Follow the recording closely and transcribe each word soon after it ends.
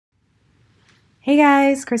Hey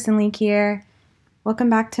guys, Kristen here. Welcome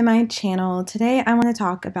back to my channel. Today I want to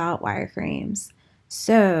talk about wireframes.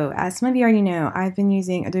 So, as some of you already know, I've been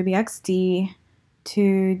using Adobe Xd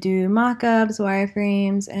to do mockups,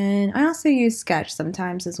 wireframes, and I also use Sketch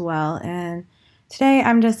sometimes as well. And today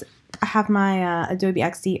I have my Adobe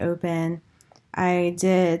Xd open. I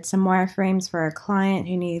did some wireframes for a client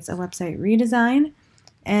who needs a website redesign,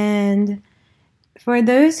 and for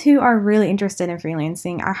those who are really interested in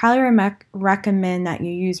freelancing, I highly recommend that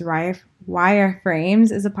you use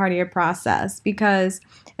wireframes as a part of your process because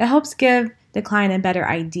it helps give the client a better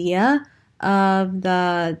idea of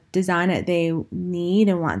the design that they need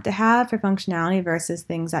and want to have for functionality versus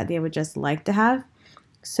things that they would just like to have.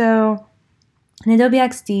 So in Adobe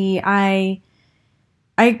XD, I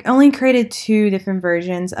only created 2 different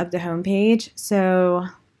versions of the homepage. So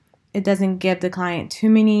it doesn't give the client too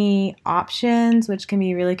many options, which can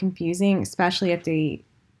be really confusing, especially if they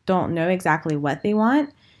don't know exactly what they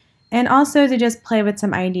want. And also to just play with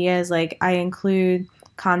some ideas, like I include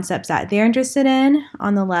concepts that they're interested in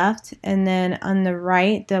on the left, and then on the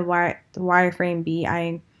right, the Wireframe B,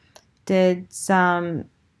 I did some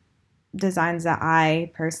designs that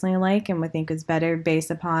I personally like and would think is better based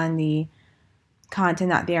upon the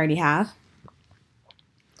content that they already have.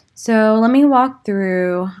 So let me walk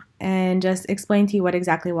through and just explain to you what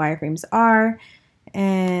exactly wireframes are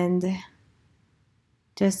and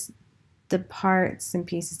just the parts and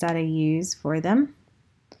pieces that I use for them.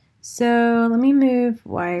 So let me move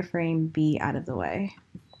wireframe B out of the way.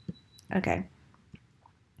 Okay,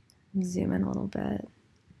 zoom in a little bit.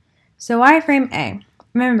 So wireframe A,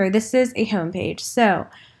 remember this is a home page. So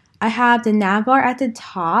I have the nav bar at the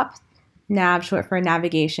top, nav short for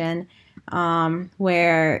navigation,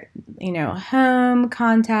 where, home,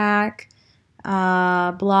 contact,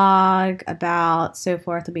 blog, about, so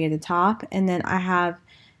forth will be at the top. And then I have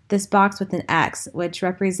this box with an X, which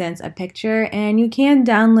represents a picture. And you can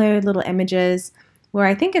download little images where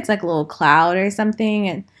I think it's like a little cloud or something.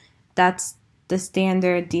 And that's the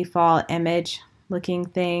standard default image looking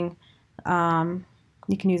thing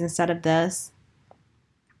you can use instead of this.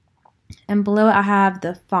 And below it I have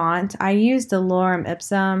the font. I used the Lorem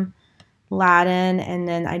Ipsum Latin, and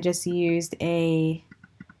then I just used a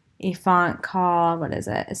font called, what is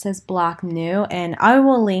it? It says Block New, and I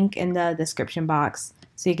will link in the description box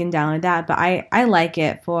so you can download that. But I like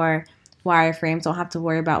it for wireframes. Don't have to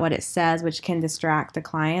worry about what it says, which can distract the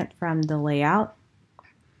client from the layout.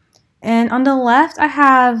 And on the left, I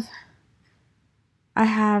have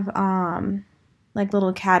like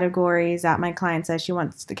little categories that my client says she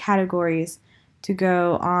wants the categories to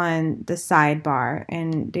go on the sidebar,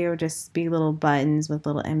 and they will just be little buttons with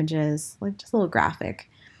little images, like just a little graphic,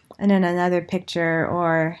 and then another picture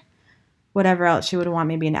or whatever else she would want,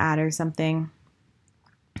 maybe an ad or something.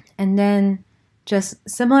 And then just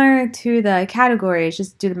similar to the categories,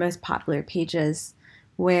 just do the most popular pages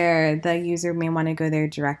where the user may want to go there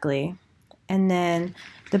directly. And then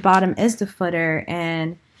the bottom is the footer,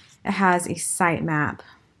 and it has a sitemap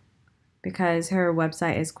because her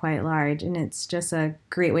website is quite large, and it's just a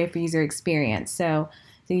great way for user experience. So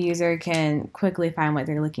the user can quickly find what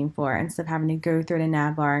they're looking for instead of having to go through the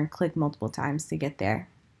nav bar and click multiple times to get there.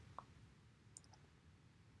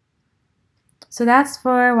 So that's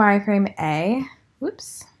for wireframe A.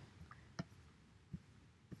 Whoops.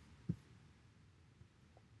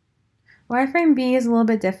 Wireframe B is a little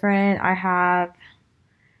bit different. I have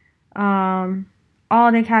all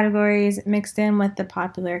the categories mixed in with the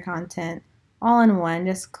popular content all in one,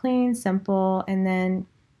 just clean, simple, and then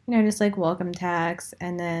just like welcome text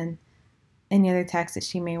and then any other text that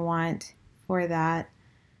she may want for that.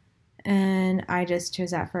 And I just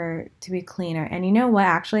chose that to be cleaner. And you know what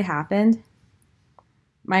actually happened?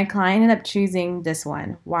 My client ended up choosing this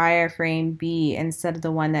one, wireframe B, instead of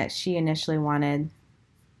the one that she initially wanted.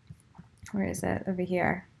 Where is it? Over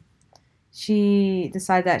here. She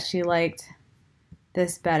decided that she liked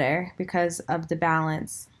this better because of the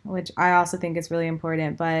balance, which I also think is really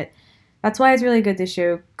important. But that's why it's really good to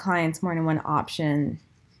show clients more than one option,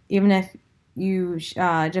 even if you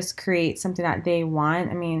just create something that they want.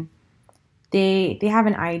 I mean, they have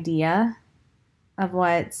an idea of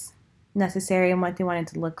what's necessary and what they want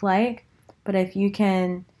it to look like. But if you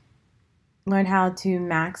can learn how to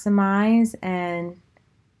maximize and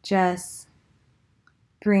just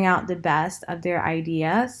bring out the best of their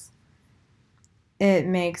ideas, it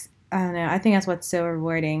makes, I don't know, I think that's what's so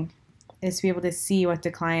rewarding, is to be able to see what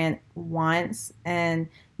the client wants and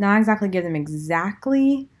not exactly give them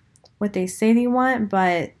exactly what they say they want,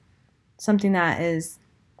 but something that is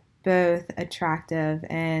both attractive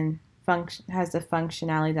and has the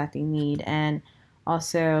functionality that they need, and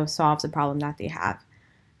also solves a problem that they have.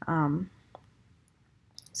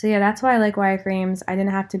 So yeah, that's why I like wireframes. I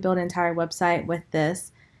didn't have to build an entire website with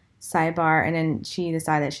this sidebar, and then she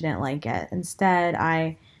decided she didn't like it. Instead,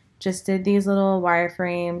 I just did these little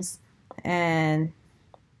wireframes, and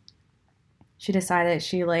she decided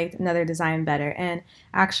she liked another design better. And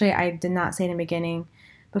actually, I did not say in the beginning,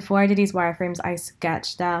 before I did these wireframes, I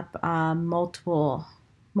sketched up multiple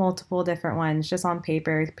different ones just on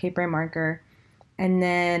paper and marker. And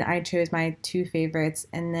then I chose my two favorites,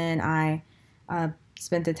 and then I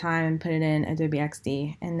spent the time and put it in Adobe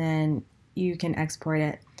Xd, and then you can export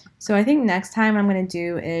it. So I think next time I'm going to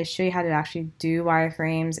do is show you how to actually do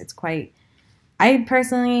wireframes. It's quite, I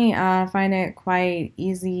personally find it quite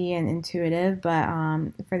easy and intuitive, but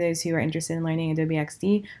for those who are interested in learning Adobe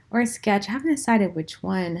Xd or Sketch, I haven't decided which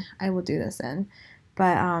one I will do this in.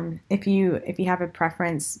 But if you have a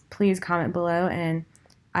preference, please comment below, and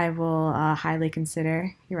I will highly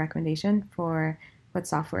consider your recommendation for what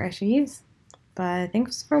software I should use. But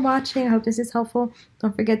thanks for watching. I hope this is helpful.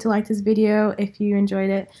 Don't forget to like this video if you enjoyed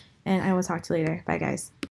it, and I will talk to you later. Bye, guys.